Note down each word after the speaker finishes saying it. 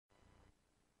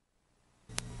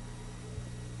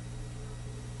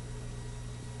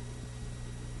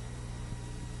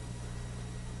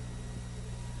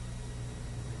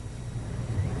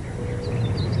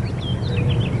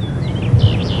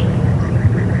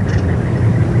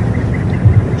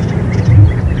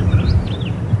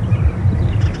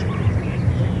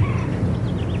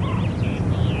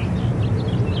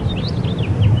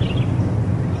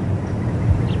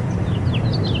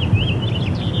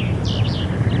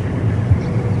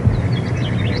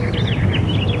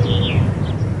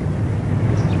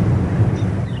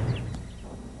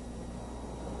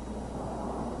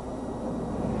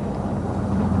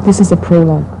This is a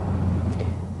prologue.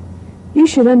 You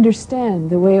should understand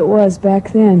the way it was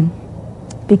back then,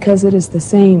 because it is the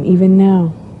same even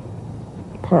now.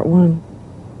 Part 1.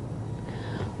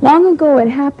 Long ago it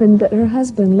happened that her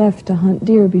husband left to hunt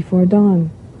deer before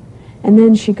dawn, and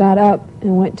then she got up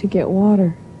and went to get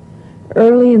water.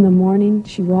 Early in the morning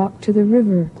she walked to the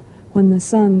river when the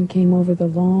sun came over the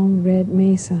long red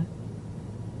mesa.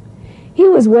 He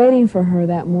was waiting for her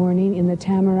that morning in the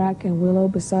tamarack and willow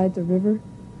beside the river.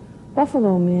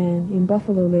 Buffalo man in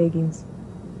buffalo leggings.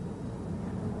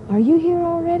 "Are you here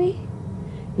already?"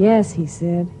 "Yes," he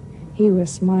said. He was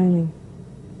smiling.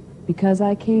 "Because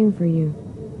I came for you."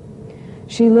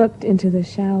 She looked into the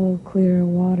shallow, clear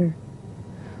water.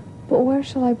 "But where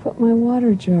shall I put my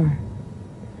water jar?"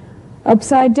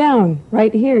 "Upside down,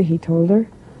 right here," he told her,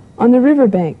 "on the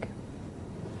riverbank."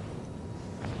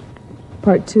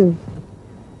 Part 2.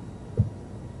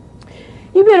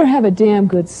 "You better have a damn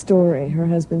good story," her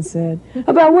husband said,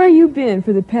 "about where you've been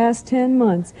for the past 10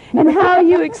 months and how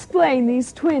you explain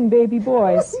these twin baby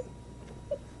boys."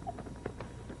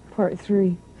 Part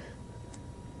 3.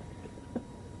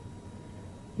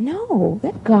 "No,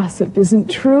 that gossip isn't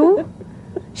true.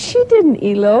 She didn't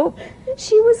elope.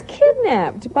 She was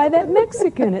kidnapped by that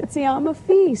Mexican at Siama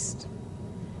Feast.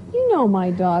 You know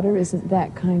my daughter isn't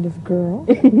that kind of girl."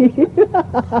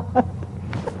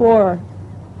 4.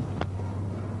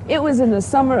 It was in the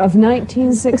summer of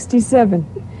 1967.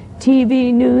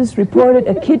 TV news reported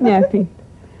a kidnapping.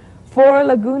 4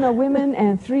 Laguna women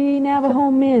and 3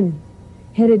 Navajo men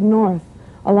headed north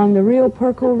along the Rio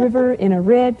Puerco River in a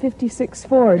red 56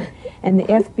 Ford, and the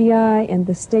FBI and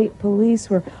the state police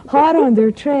were hot on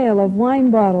their trail of wine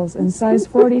bottles and size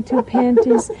 42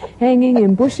 panties hanging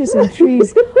in bushes and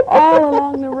trees all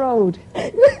along the road.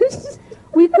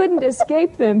 "We couldn't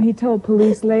escape them," he told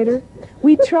police later.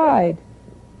 "We tried.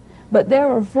 But there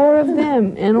were 4 of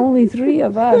them and only 3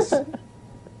 of us."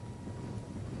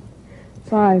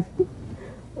 5.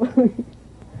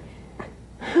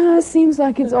 "Seems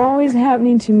like it's always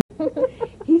happening to me."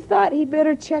 He thought he'd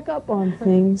better check up on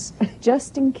things,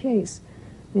 just in case.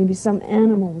 Maybe some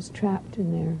animal was trapped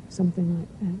in there, something like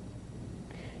that.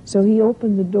 So he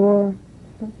opened the door,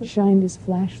 shined his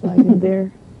flashlight in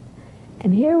there,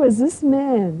 and here was this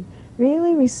man,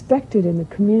 really respected in the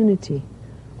community,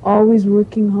 always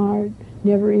working hard,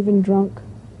 never even drunk.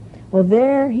 Well,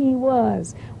 there he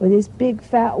was with this big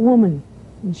fat woman,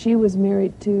 and she was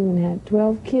married too and had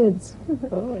 12 kids.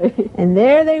 And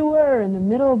there they were in the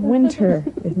middle of winter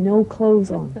with no clothes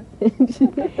on.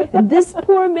 And this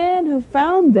poor man who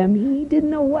found them, he didn't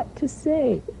know what to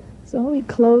say. So he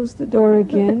closed the door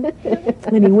again,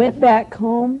 and he went back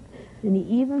home, and he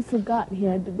even forgot he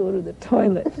had to go to the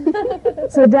toilet.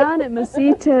 So down at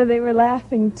Mesita, they were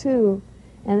laughing too.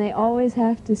 And they always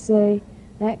have to say,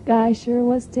 "That guy sure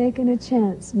was taking a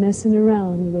chance messing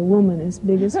around with a woman as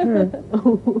big as her."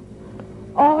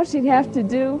 All she'd have to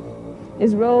do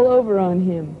is roll over on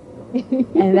him,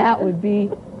 and that would be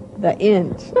the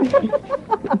end.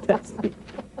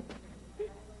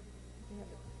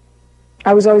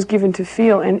 I was always given to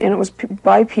feel, and it was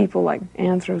by people like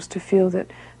Anthros, to feel that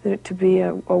to be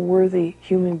a worthy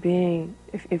human being,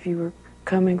 if you were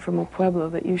coming from a pueblo,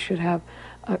 that you should have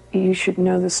you should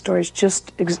know the stories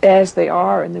just as they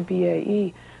are in the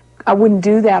BAE. I wouldn't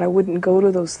do that. I wouldn't go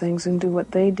to those things and do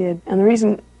what they did. And the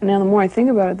reason, now the more I think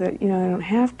about it, that I don't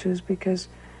have to, is because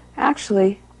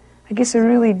actually, I guess I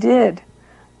really did,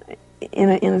 in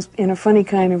a funny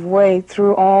kind of way,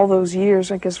 through all those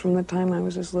years, I guess from the time I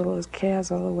was as little as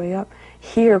Kaz all the way up,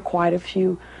 hear quite a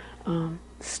few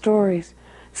stories.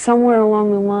 Somewhere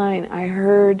along the line, I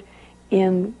heard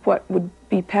in what would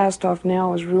be passed off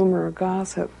now as rumor or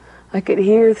gossip, I could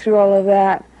hear through all of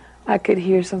that, I could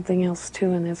hear something else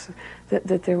too, and that's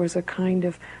that there was a kind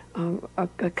of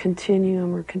a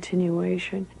continuum or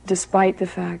continuation, despite the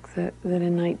fact that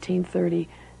in 1930,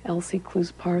 Elsie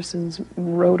Cluse Parsons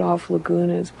wrote off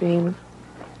Laguna as being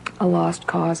a lost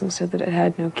cause and said that it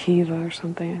had no kiva or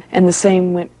something, and the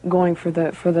same going for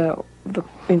the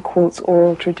in quotes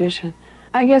oral tradition.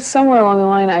 I guess somewhere along the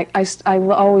line, I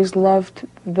always loved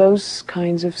those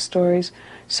kinds of stories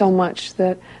so much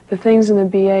that the things in the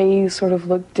BAE sort of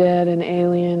looked dead and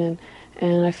alien,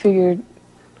 and I figured,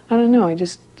 I don't know,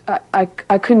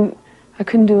 I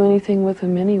couldn't do anything with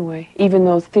them anyway, even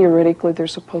though theoretically they're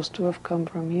supposed to have come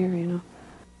from here,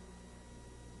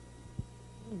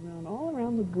 All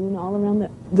around Laguna, all around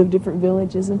the different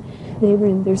villages, and they were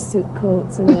in their suit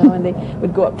coats, and they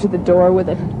would go up to the door with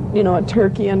a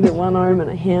turkey under one arm and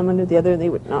a ham under the other, and they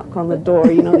would knock on the door.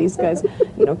 These guys,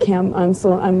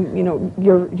 I'm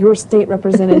your state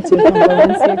representative from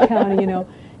Valencia County,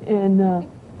 and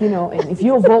you know, and if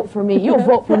you'll vote for me, you'll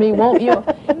vote for me, won't you?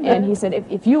 And he said,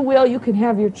 if you will, you can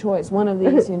have your choice, one of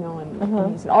these, you know.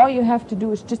 And he said, all you have to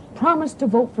do is just promise to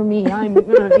vote for me. I'm,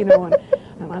 you know,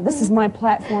 and this is my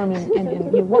platform, and you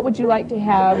know, what would you like to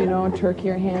have, you know, turkey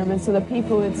or ham? And so the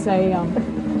people would say,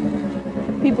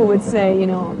 you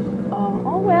know,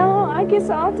 oh, well, I guess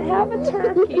I'll have a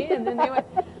turkey. And then they would,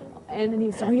 and then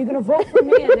he said, are you going to vote for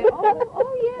me? And they,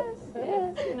 oh, yes,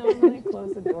 you know, and then they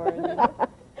close the door.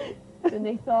 And then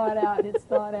they thaw it out, and it's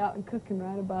thawed out and cooking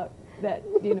right about that,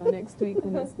 you know, next week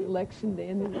when it's election day.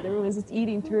 And everyone's just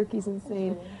eating turkeys and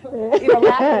saying, you know,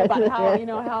 laughing about how, you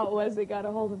know, how it was they got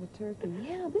a hold of a turkey.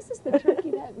 Yeah, this is the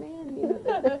turkey that man, you know.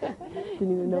 Didn't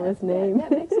even know his name.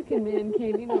 That Mexican man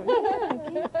came, you know.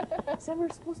 Said we're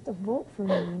supposed to vote for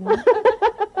him, you know.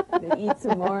 They eat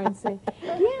some more and say,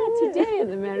 yeah, today, as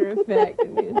a matter of fact,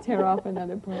 and you know, tear off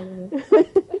another part of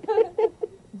it.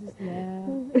 Just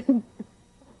laugh.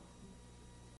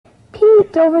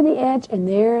 Peeked over the edge, and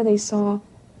there they saw,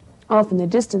 off in the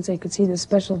distance they could see the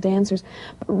special dancers,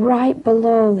 but right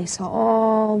below they saw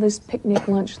all this picnic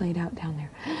lunch laid out down there.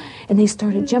 And they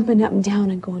started jumping up and down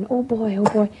and going, oh boy, oh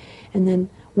boy. And then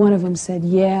one of them said,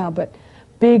 yeah, but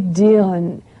big deal,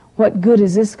 and what good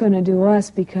is this going to do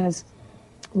us? Because,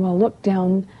 well, look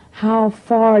down, how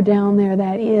far down there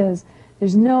that is.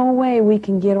 There's no way we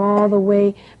can get all the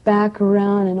way back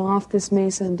around and off this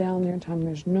mesa and down there in time.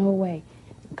 There's no way.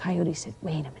 Coyote said,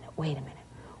 wait a minute.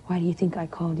 Why do you think I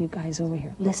called you guys over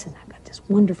here? Listen, I've got this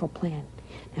wonderful plan.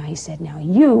 Now, he said, now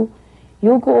you'll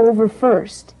go over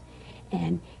first,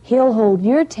 and he'll hold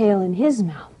your tail in his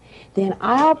mouth. Then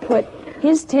I'll put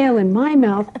his tail in my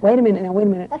mouth. Wait a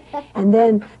minute. And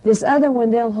then this other one,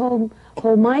 they'll hold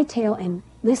my tail, and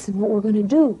listen what we're going to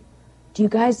do. Do you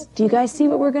guys see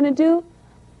what we're going to do?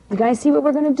 You guys see what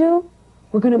we're going to do?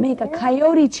 We're going to make a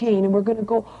coyote chain, and we're going to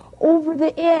go over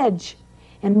the edge.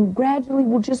 And gradually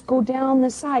we'll just go down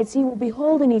the side. See, we'll be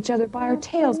holding each other by our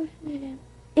tails.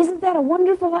 Isn't that a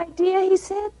wonderful idea, he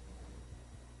said?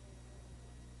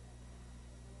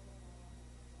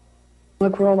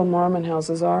 Look where all the Marmon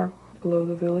houses are, below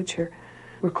the village here.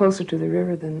 We're closer to the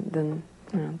river than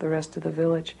you know, the rest of the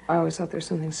village. I always thought there's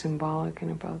something symbolic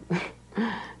and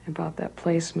about that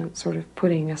placement, sort of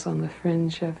putting us on the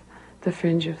fringe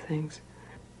of things.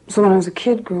 So when I was a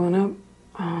kid growing up,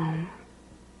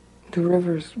 the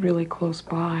river's really close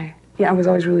by. Yeah, I was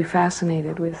always really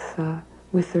fascinated with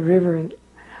the river, and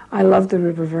I loved the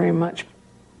river very much.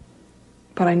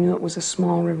 But I knew it was a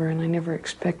small river, and I never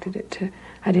expected it to.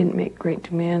 I didn't make great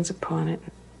demands upon it.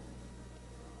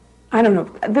 I don't know.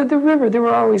 The river, there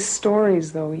were always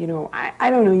stories, though. You know, I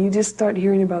don't know. You just start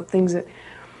hearing about things that.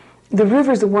 The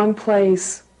river's the one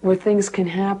place where things can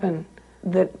happen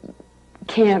that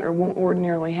can't or won't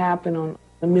ordinarily happen on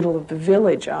the middle of the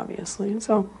village, obviously, and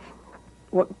so.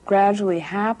 What gradually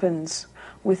happens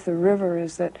with the river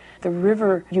is that the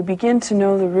river, you begin to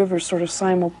know the river sort of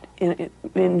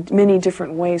in many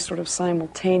different ways, sort of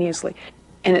simultaneously.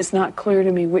 And it's not clear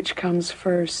to me which comes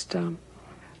first,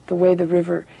 the way the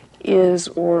river is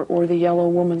or the yellow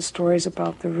woman stories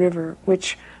about the river,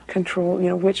 which control, you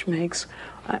know, which makes.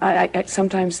 I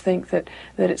sometimes think that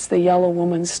it's the yellow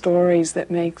woman stories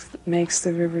that makes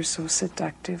the river so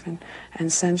seductive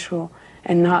and sensual,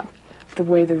 and not the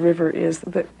way the river is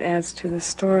that adds to the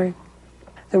story.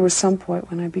 There was some point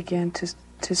when I began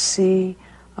to see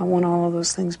when all of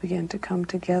those things began to come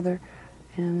together,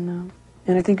 and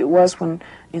I think it was when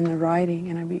in the writing,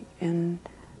 and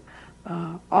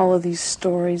all of these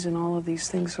stories and all of these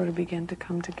things sort of began to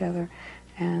come together,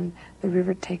 and the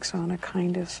river takes on a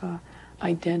kind of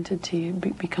identity.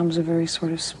 It becomes a very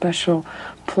sort of special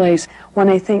place. When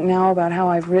I think now about how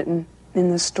I've written in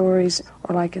the stories,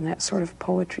 or like in that sort of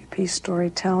poetry piece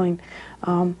storytelling,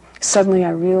 suddenly I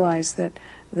realize that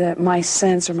my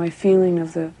sense or my feeling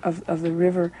of the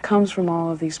river comes from all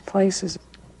of these places.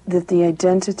 That the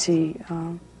identity,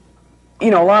 you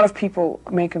know, a lot of people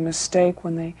make a mistake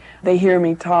when they hear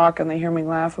me talk and they hear me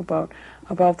laugh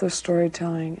about the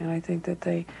storytelling, and I think that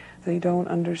they don't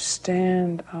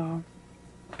understand.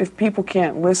 If people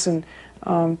can't listen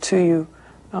to you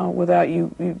without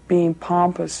you being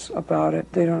pompous about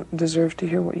it, they don't deserve to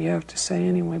hear what you have to say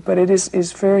anyway. But it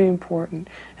is very important,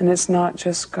 and it's not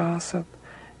just gossip,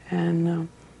 and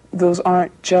those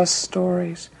aren't just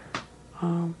stories.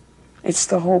 It's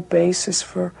the whole basis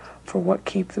for what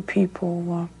keep the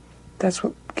people. That's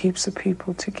what keeps the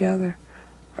people together.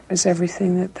 Is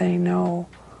everything that they know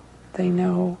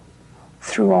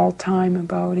through all time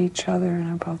about each other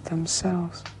and about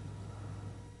themselves.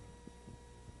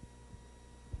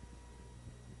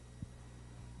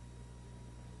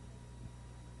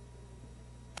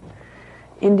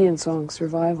 Indian song,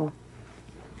 Survival.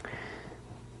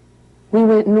 We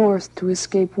went north to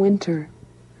escape winter.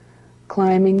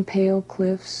 Climbing pale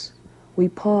cliffs, we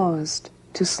paused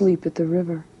to sleep at the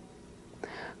river.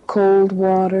 Cold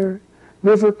water,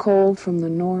 river cold from the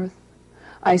north,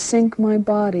 I sink my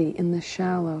body in the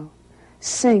shallow,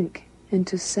 sink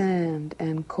into sand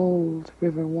and cold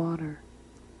river water.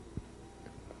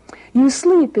 You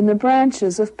sleep in the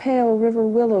branches of pale river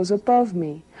willows above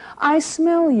me. I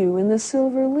smell you in the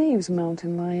silver leaves,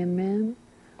 mountain lion man.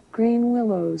 Green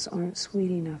willows aren't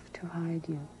sweet enough to hide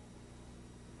you.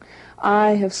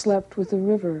 I have slept with the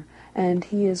river, and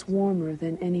he is warmer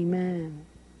than any man.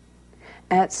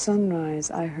 At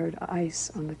sunrise, I heard ice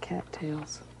on the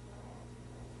cattails.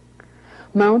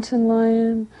 Mountain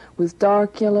lion, with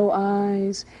dark yellow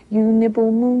eyes, you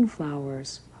nibble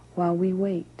moonflowers while we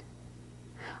wait.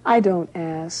 I don't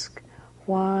ask,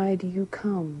 why do you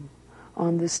come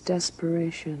on this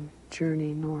desperation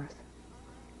journey north?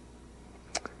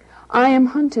 I am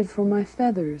hunted for my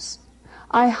feathers.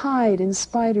 I hide in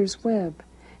spider's web,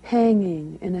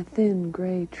 hanging in a thin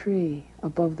gray tree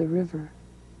above the river.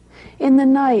 In the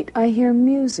night I hear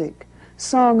music,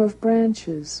 song of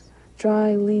branches,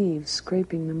 dry leaves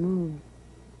scraping the moon.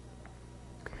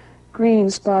 Green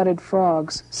spotted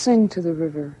frogs sing to the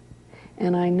river,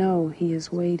 and I know he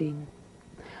is waiting.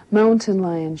 Mountain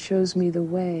lion shows me the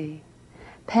way,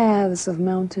 paths of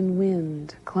mountain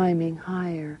wind climbing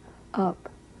higher, up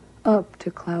to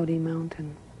Cloudy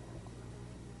Mountain.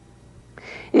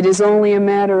 It is only a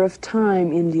matter of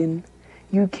time, Indian.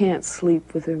 You can't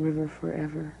sleep with the river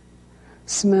forever.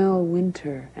 Smell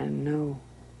winter and know.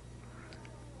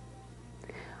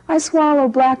 I swallow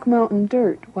black mountain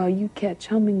dirt while you catch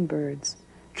hummingbirds,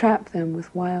 trap them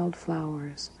with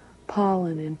wildflowers,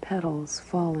 pollen and petals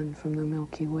fallen from the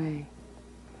Milky Way.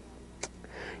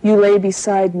 You lay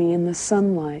beside me in the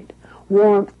sunlight,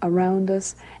 warmth around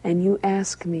us, and you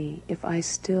ask me if I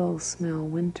still smell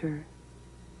winter.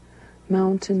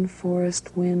 Mountain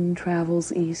forest wind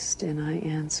travels east, and I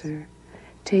answer,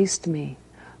 taste me,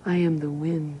 I am the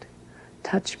wind.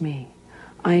 Touch me,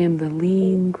 I am the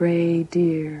lean gray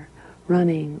deer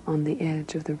running on the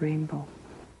edge of the rainbow.